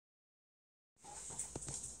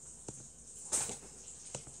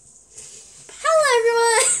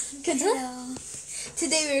Hello.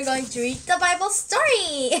 Today we're going to read the Bible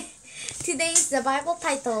story. Today's the Bible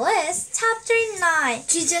title is Chapter 9.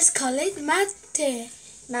 Jesus called it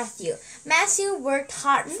Matthew. Matthew worked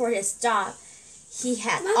hard for his job. He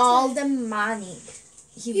had all the money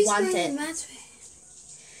he wanted.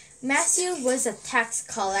 Matthew was a tax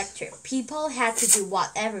collector. People had to do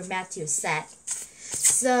whatever Matthew said.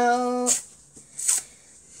 So,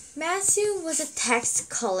 Matthew was a tax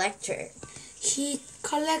collector. He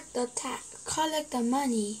collect the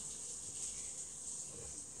money.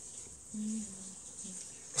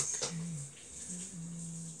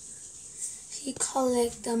 He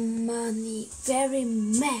collect the money very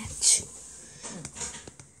much.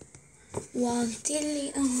 1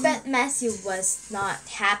 trillion. But Matthew was not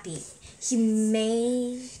happy. He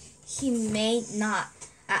made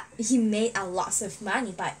a lot of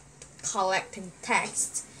money by collecting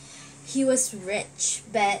tax. He was rich,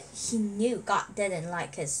 but he knew God didn't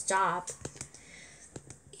like his job.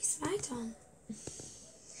 It's my turn.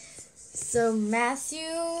 So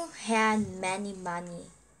Matthew had many money.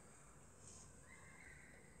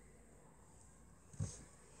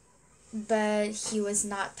 But he was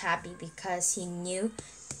not happy because he knew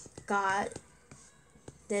God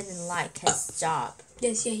didn't like his job.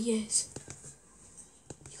 Yes.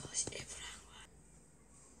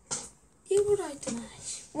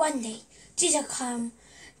 One day, Jesus came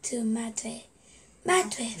to Matthew.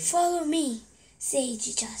 Matthew, follow me, said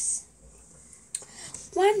Jesus.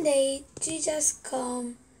 One day,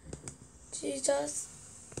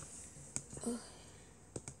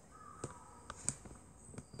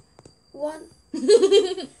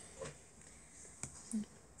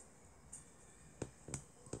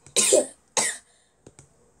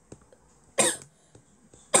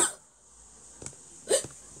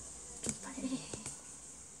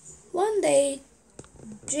 One day,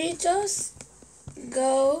 Jesus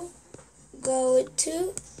go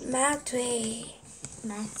to Matthew.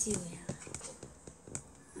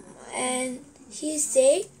 And he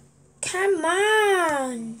said, "Come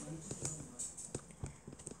on."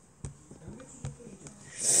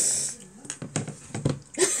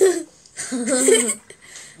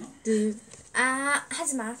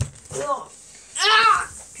 하지마.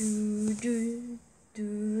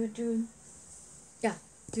 야,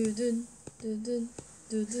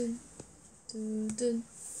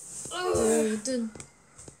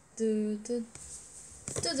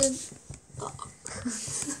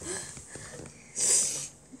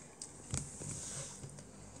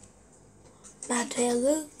 Matthew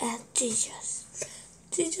looked at Jesus.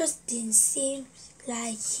 Jesus didn't seem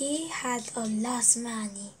like he had a lot of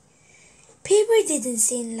money. People didn't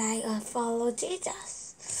seem like follow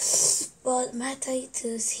Jesus. But Matthew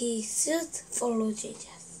thought he should follow Jesus.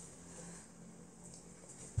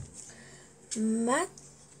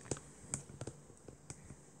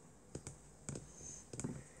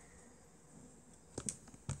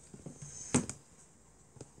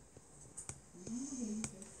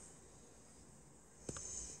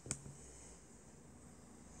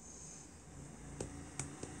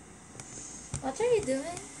 What are you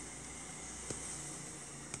doing?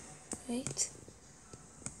 Wait.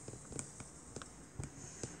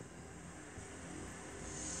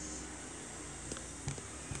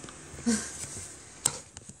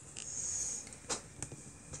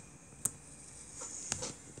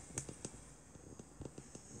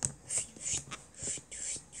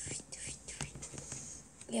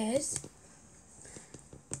 Yes.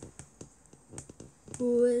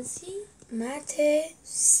 Who is he? Matthew.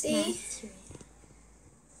 See?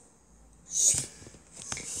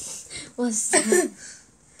 What's that?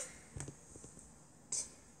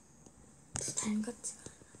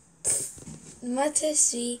 Matthew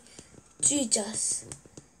see Jesus.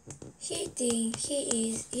 He think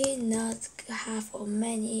he not have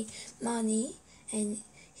many money, and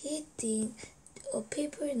he think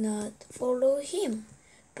people not follow him,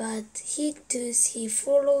 but he does he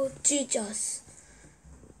follow Jesus.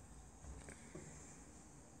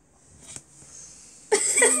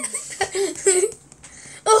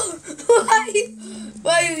 Oh,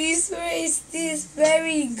 why this is this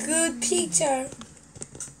very good picture?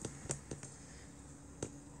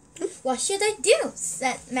 What should I do?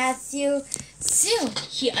 Said Matthew. Soon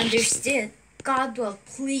he understood. God will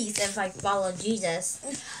please if I follow Jesus.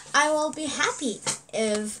 I will be happy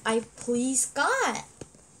if I please God.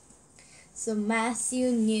 So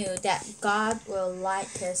Matthew knew that God will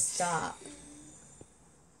like his job.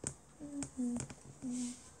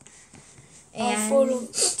 And follow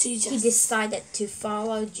Jesus. He decided to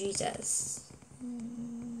follow Jesus.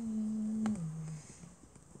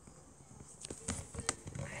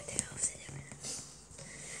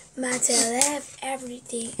 Matthew left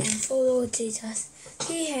everything and followed Jesus.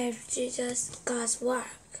 He helped Jesus God's work.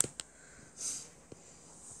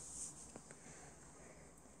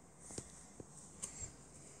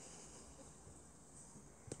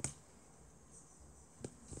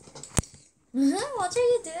 What are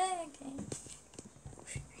you doing again?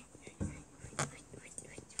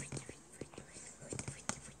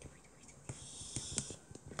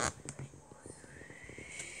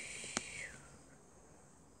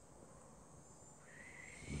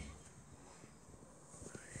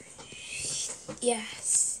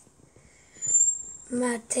 Yes.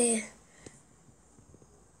 Matthew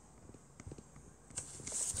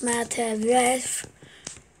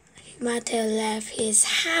left his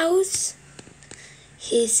house,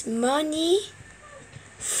 his money.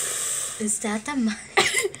 Is that the money?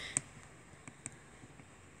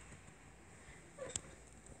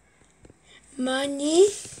 Money.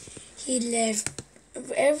 He left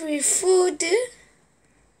every food.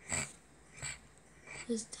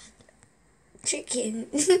 Is that? Chicken.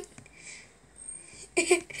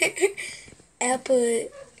 Apple.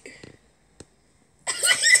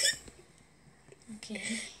 Okay.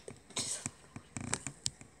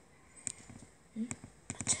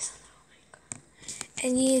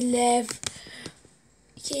 And he left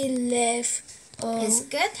His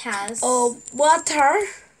good house.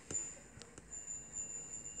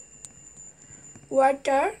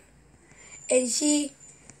 water, and he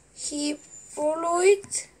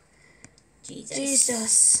followed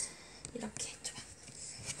Jesus. 이렇게 좋아.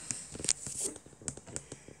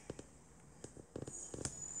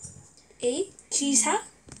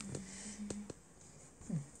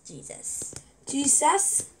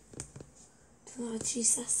 Jesus. No,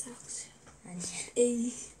 Jesus. 아니야.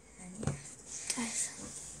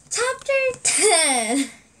 Chapter 10.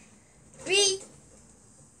 Read.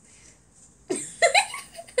 1,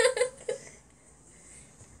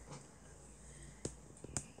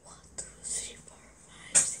 2, 3, 4,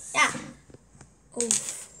 5, 6. Yeah. Oh.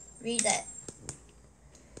 Read it.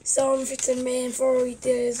 Some fishermen followed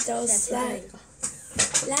those That's like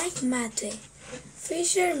Matthew.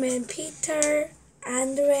 Fishermen Peter,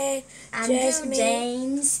 Andrew,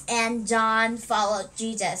 James, and John followed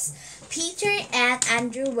Jesus. Peter and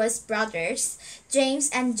Andrew was brothers. James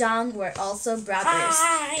and John were also brothers.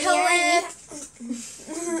 Philip,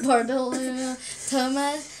 Bartholomew,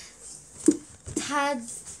 Thomas,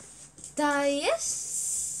 Thaddeus,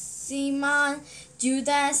 Simon,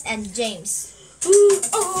 Judas, and James.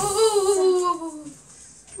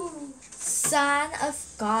 Son of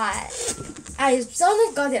God. Son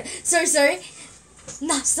of God. Sorry.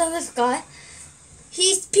 Not Son of God.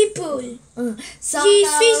 He's people. Son He's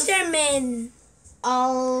of fishermen.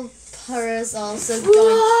 all Paris also going.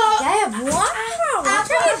 Yeah, what?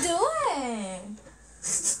 What are you doing?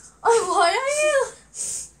 Why are you?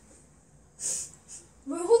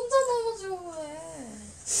 왜 혼자 넘어지고 해?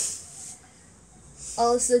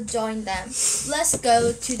 Also joined them. Let's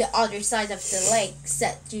go to the other side of the lake,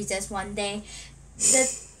 said Jesus one day. The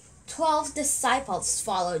 12 disciples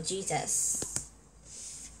followed Jesus.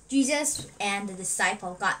 Jesus and the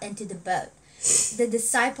disciple got into the boat. The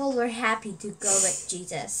disciples were happy to go with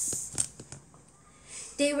Jesus.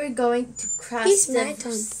 They were going to cross the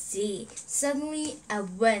sea. Suddenly, a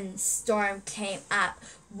windstorm came up.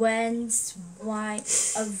 Winds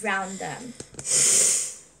white around them.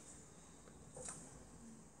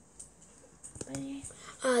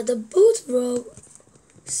 The boat rolled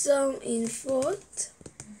some in front.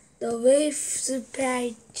 The waves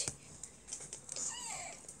spread.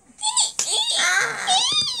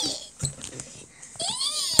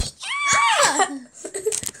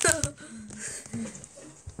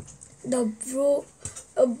 The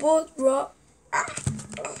boat rocked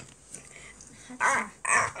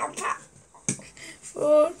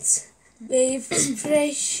front. Waves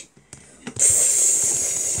fresh.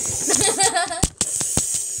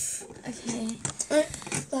 Okay.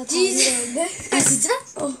 Jesus.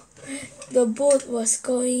 The boat was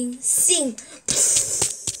going sink.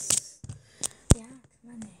 Yeah,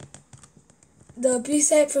 come on. The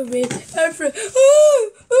disciple made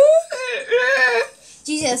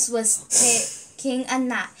Jesus was taking a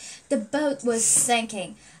nap. The boat was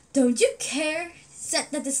sinking. Don't you care? Said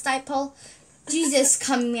the disciple. Jesus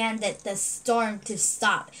commanded the storm to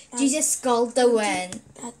stop. Jesus scolded the wind.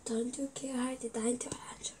 Don't you care? I did not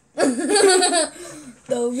answer.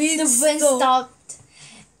 The wind stopped.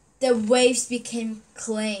 The waves became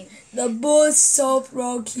clean. The boat stopped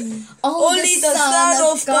rocking. Only the Son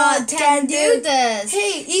of God can do this.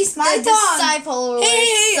 Hey, it's my The disciples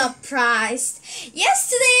were surprised.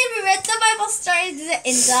 Yesterday we read the Bible story.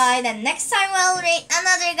 enjoyed, and next time we'll read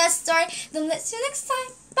another good story. Then let's see you next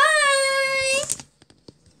time. Bye!